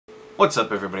What's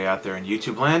up, everybody out there in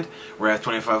YouTube land? We're at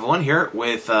 2501 here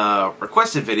with a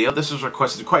requested video. This was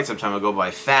requested quite some time ago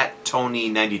by Fat Tony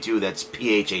 92. That's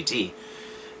P-H-A-T.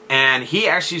 And he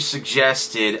actually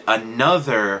suggested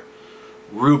another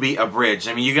Rwby Abridged.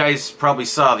 I mean, you guys probably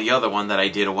saw the other one that I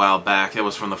did a while back. It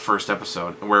was from the first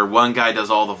episode, where one guy does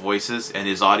all the voices and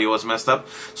his audio was messed up,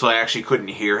 so I actually couldn't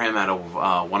hear him out of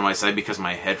one of my side because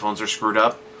my headphones are screwed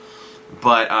up.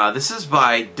 But this is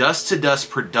by Dust to Dust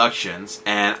Productions,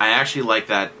 and I actually like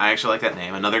that. I actually like that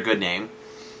name. Another good name,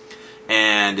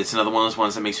 and it's another one of those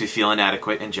ones that makes me feel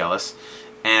inadequate and jealous.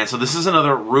 And so this is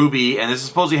another Rwby, and this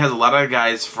supposedly has a lot of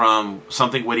guys from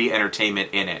Something Witty Entertainment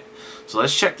in it. So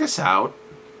let's check this out.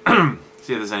 See if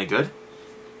there's any good.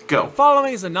 Go. The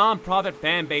following is a non-profit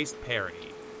fan-based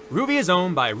parody. Rwby is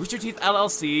owned by Rooster Teeth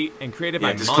LLC and created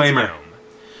by disclaimer. Monty Gnome.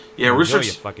 Yeah,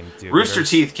 Rooster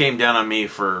Teeth came down on me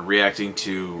for reacting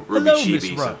to Rwby Hello,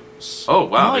 Chibi. Miss Rose. Oh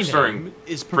wow, my they're starting name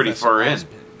is pretty Professor far in.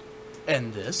 Osmond,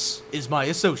 and this is my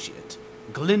associate,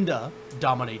 Glinda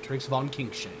Dominatrix von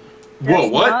Kingshame. Whoa,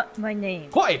 what? Not my name.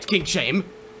 Quiet, Kingshame!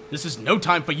 This is no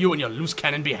time for you and your loose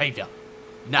cannon behavior.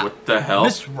 Now, What the hell?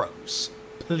 Miss Rose,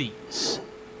 please,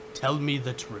 tell me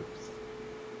the truth.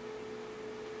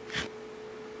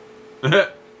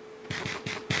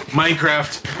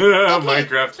 Minecraft.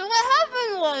 Minecraft. So what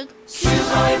happened was... Shoot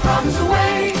all your problems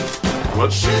away.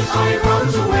 What? Shoot all your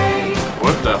problems away.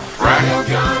 What the Well frack?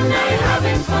 done, now you're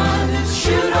having fun.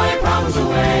 Shoot all your problems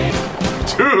away.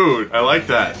 Dude, I like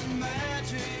that.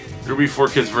 Rwby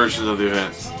 4Kids versions of the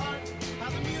events.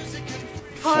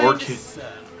 4Kids.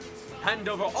 Hand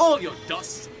over all your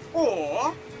dust,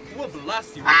 or we'll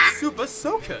blast you with super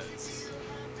soakers.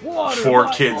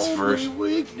 4Kids version.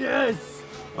 Weakness.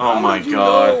 Oh my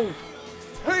god.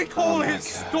 Take all his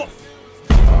stuff.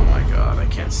 Oh my god, I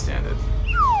can't stand it.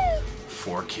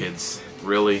 4Kids.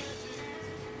 Really?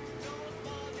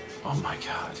 Oh my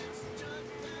god.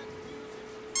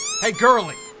 Hey,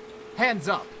 girlie! Hands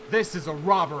up. This is a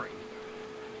robbery.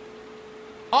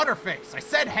 Otterface, I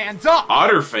said hands up!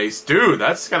 Otterface? Dude,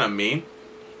 that's kind of mean.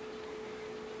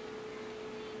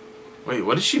 Wait,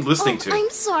 what is she listening to? I'm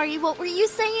sorry, what were you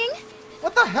saying?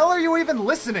 What the hell are you even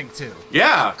listening to?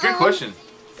 Yeah, good question.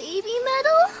 Baby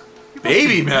metal?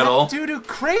 Baby metal? Doo-doo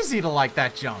crazy to like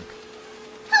that junk.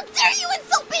 How dare you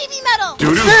insult baby metal!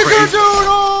 Doo-doo crazy.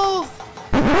 Snickerdoodles!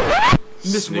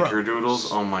 Miss Snickerdoodles?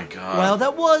 Rose. Oh my god. Well,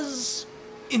 that was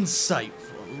insightful.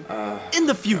 In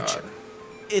the future, God.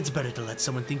 it's better to let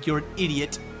someone think you're an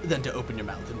idiot than to open your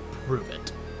mouth and prove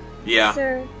it. Yeah.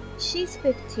 Sir, she's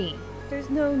 15. There's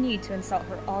no need to insult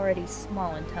her already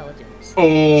small intelligence.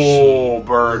 Oh,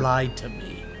 bird. Lied to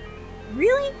me.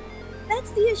 Really?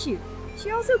 That's the issue. She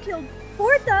also killed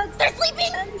 4 thugs. They're sleeping!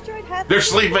 And destroyed half They're the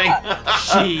sleeping.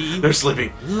 She They're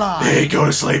sleeping. lied Hey, go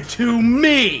to sleep. to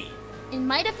me. In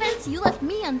my defense, you left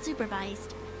me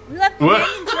unsupervised. We left What? me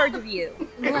in charge of you.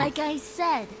 Like I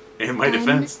said. In my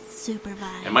defense.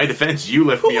 Unsupervised. In my defense, you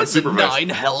left me Who was it unsupervised. 9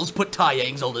 hells put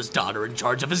Taeyang's oldest daughter in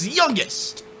charge of his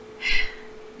youngest?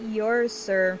 Yours,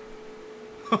 sir.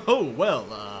 Oh, well,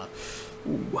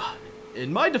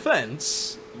 in my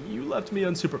defense, you left me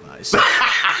unsupervised.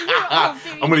 You're all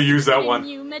very I'm gonna use that disappointing, one.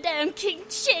 You, Madame King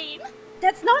Shame.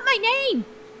 That's not my name!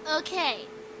 Okay,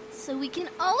 so we can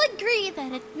all agree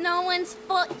that it's no one's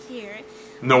fault here.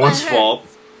 No one's But fault.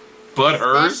 But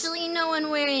hers? Especially no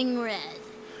one wearing red.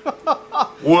 What?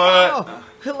 Oh,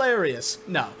 hilarious.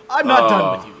 No, I'm not done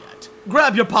Oh. with you yet.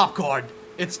 Grab your popcorn.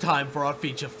 It's time for our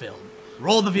feature film.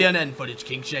 Roll the VNN footage,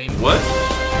 King Shame. What?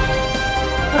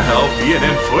 What the hell?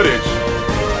 VNN footage?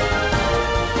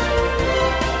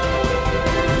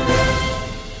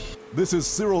 This is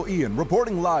Cyril Ian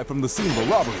reporting live from the scene of a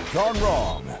robbery gone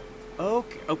wrong.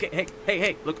 Okay,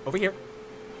 hey, look over here.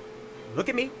 Look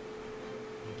at me.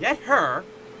 Get her.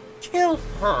 Kill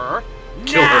her.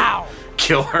 Kill now. her.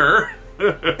 Kill her?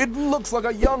 It looks like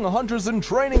a young hunters in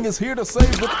training is here to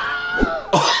save the... God!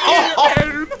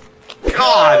 Oh God.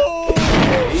 God!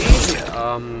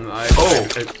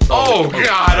 Oh,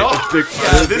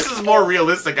 yeah, this is more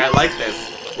realistic. I like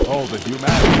this. Oh, the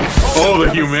humanity. Oh,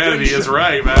 the humanity is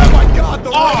right, Oh man. my god, the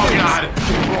Oh, violence! God.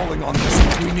 Keep rolling on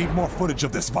this. We need more footage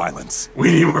of this violence.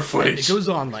 We need more And it footage. goes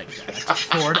on like that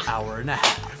for an hour and a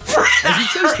half. As he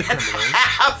chased the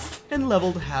criminals and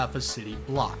leveled half a city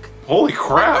block. Holy I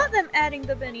crap! thought them adding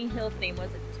the Benny Hill theme was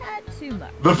a tad too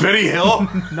much. The Benny Hill?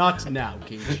 Not now,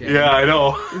 King Shame. Yeah, I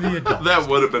know. The adults. That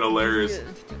would have been hilarious.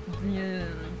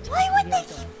 Why would they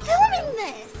keep filming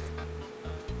this?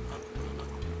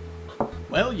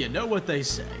 Well, you know what they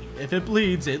say. If it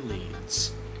bleeds, it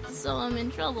leads. So I'm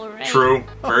in trouble, right? True.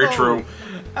 Very Oh, true.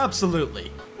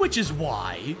 Absolutely. Which is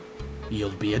why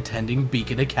you'll be attending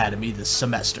Beacon Academy this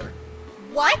semester.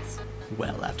 What?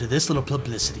 Well, after this little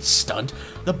publicity stunt,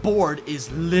 the board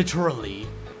is literally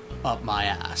up my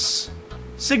ass.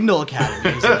 Signal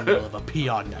Academy is in the middle of a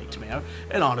PR nightmare,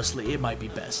 and honestly, it might be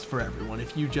best for everyone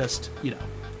if you just,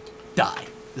 die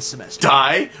this semester.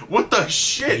 Die? What the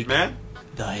shit, Take man?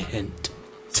 the hint.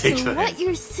 Take So the what hint.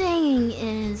 you're saying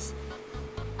is,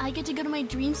 I get to go to my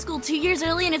dream school 2 years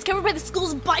early and it's covered by the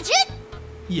school's budget?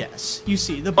 Yes, you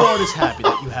see, the board is happy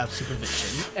that you have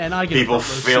supervision, and I get People a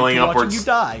front row seat failing to watching upwards. you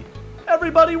die.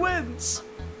 Everybody wins.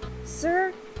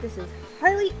 Sir, this is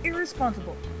highly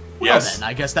irresponsible. Well, Yes. then,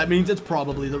 I guess that means it's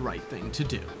probably the right thing to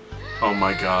do. Oh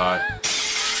my god.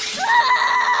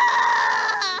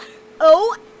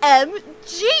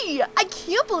 OMG! I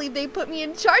can't believe they put me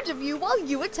in charge of you while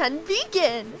you attend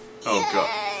vegan. Oh god.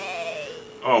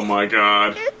 Oh my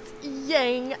god. It's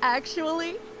Yang,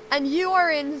 actually. And you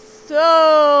are in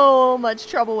so much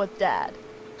trouble with Dad.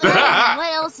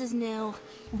 What else is new?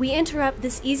 We interrupt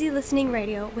this easy listening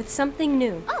radio with something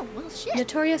new. Oh, well, shit.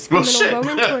 Notorious Well, criminal shit.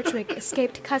 Roman Torchwick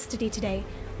escaped custody today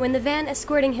when the van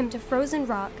escorting him to Frozen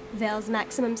Rock, Vale's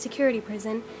maximum security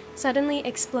prison, suddenly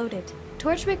exploded.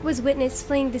 Torchwick was witnessed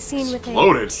fleeing the scene with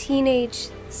Exploded? a teenage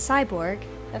cyborg,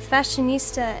 a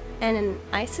fashionista, and an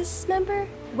ISIS member?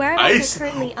 Whereabouts are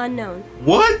currently unknown.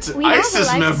 What? We now ISIS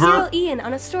rely on member? Cyril Ian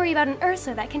on a story about an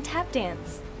Ursa that can tap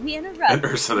dance. We interrupt An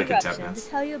Ursa that can tap interruption dance. to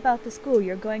tell you about the school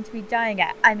you're going to be dying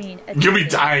at. You'll be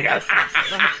dying at.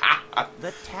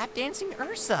 The tap dancing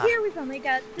Ursa. Here we've only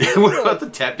got What about the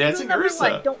tap dancing Rule number Ursa?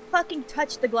 1, don't fucking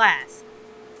touch the glass.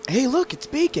 Hey, look, it's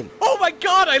bacon. Oh my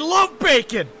god, I love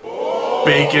bacon!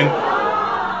 Bacon.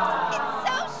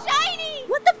 So shiny!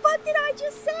 What the fuck did I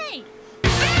just say?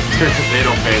 They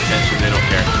don't pay attention. They don't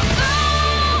care.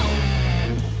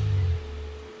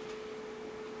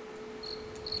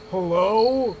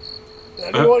 Hello?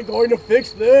 Anyone going to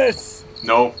fix this?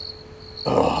 No.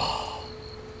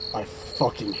 I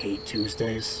fucking hate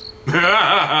Tuesdays. Hey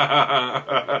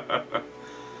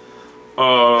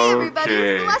everybody,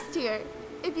 Okay. it's Celeste here.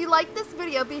 If you like this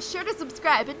video, be sure to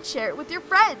subscribe and share it with your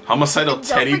friends. Homicidal And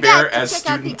don't teddy forget bear to as check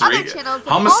out student the other 3. channels of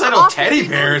Homicidal all the awesome teddy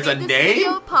people bear who is a made this name?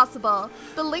 video possible.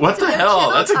 The link What to the their hell?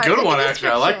 channels That's a are good in one, the actually.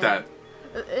 I like that.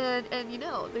 description. And you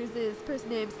know, there's this person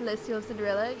named Celestial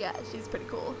Cinderella. Yeah, she's pretty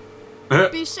cool.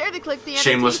 Be sure to click the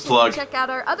Shameless annotation plug. to check out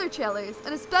our other trailers.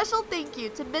 And a special thank you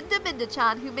to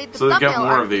Minda-Chan who made the So they've got thumbnail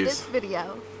more art of for these. this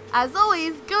video. As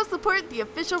always, go support the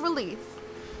official release.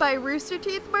 Buy Rooster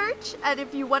Teeth merch, and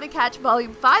if you want to catch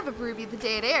Volume 5 of Rwby the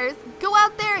day it airs, go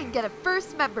out there and get a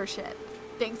first membership.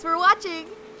 Thanks for watching.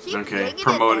 Keep Okay, yanging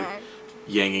promote in it. there.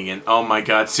 Yanging in. Oh my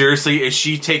god. Seriously? Is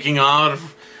she taking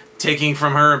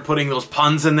from her and putting those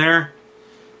puns in there?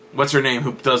 What's her name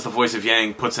who does the voice of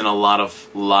Yang puts in a lot of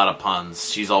puns.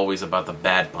 She's always about the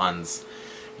bad puns.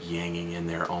 Yanging in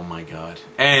there. Oh my god.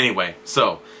 Anyway,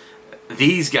 so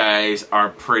these guys are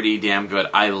pretty damn good.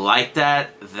 I like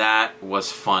that. That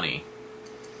was funny.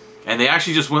 And they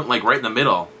actually just went like right in the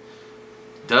middle.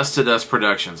 Dust to Dust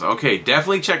Productions. Okay,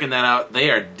 definitely checking that out. They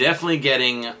are definitely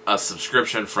getting a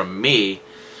subscription from me.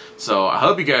 So I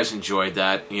hope you guys enjoyed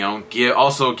that. You know,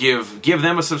 give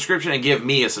them a subscription and give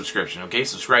me a subscription. Okay,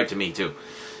 subscribe to me too.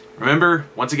 Remember,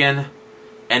 once again,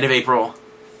 end of April,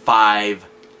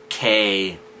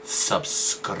 5K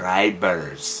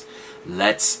subscribers.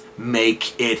 Let's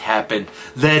make it happen.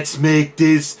 Let's make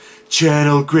this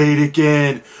channel great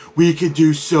again. We can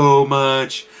do so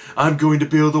much. I'm going to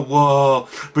build a wall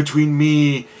between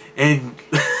me and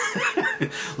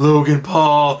Logan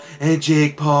Paul and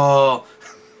Jake Paul.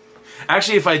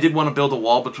 Actually, if I did want to build a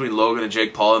wall between Logan and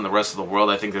Jake Paul and the rest of the world,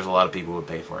 I think there's a lot of people who would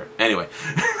pay for it. Anyway,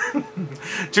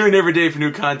 tune in every day for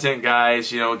new content,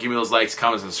 guys. You know, give me those likes,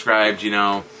 comments, and subscribe. You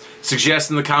know, suggest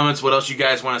in the comments what else you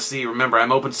guys want to see. Remember,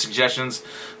 I'm open to suggestions,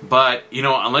 but, you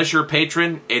know, unless you're a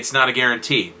patron, it's not a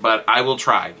guarantee. But I will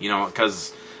try, you know,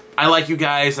 because I like you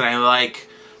guys and I like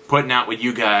putting out what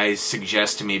you guys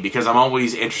suggest to me because I'm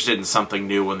always interested in something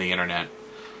new on the internet.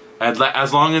 As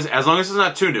long as it's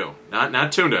not too new,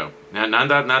 not too new,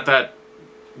 not that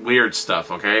weird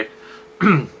stuff. Okay,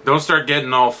 don't start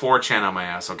getting all 4chan on my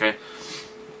ass. Okay.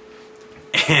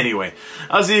 Anyway,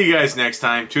 I'll see you guys next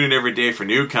time. Tune in every day for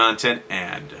new content,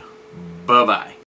 and bye bye.